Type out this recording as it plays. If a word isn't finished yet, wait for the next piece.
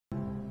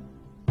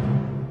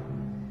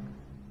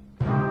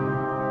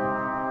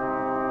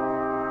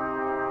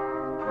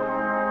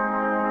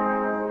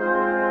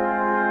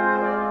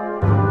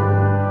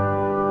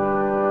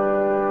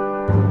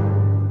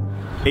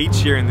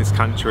Each year in this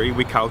country,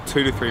 we cull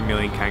 2 to 3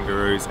 million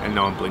kangaroos and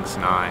no one blinks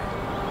an eye.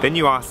 Then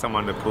you ask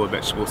someone to pull a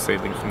vegetable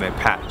seedling from their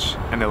patch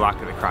and they're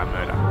likely to cry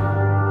murder.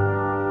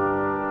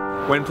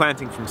 When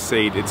planting from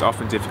seed, it's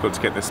often difficult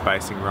to get the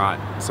spacing right,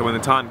 so when the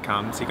time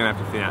comes, you're going to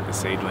have to thin out the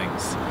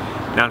seedlings.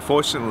 Now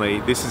unfortunately,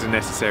 this is a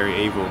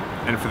necessary evil,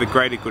 and for the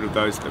greater good of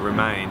those that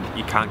remain,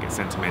 you can't get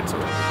sentimental.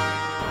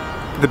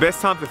 The best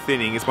time for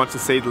thinning is once the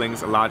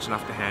seedlings are large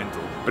enough to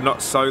handle, but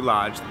not so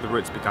large that the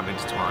roots become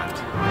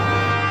intertwined.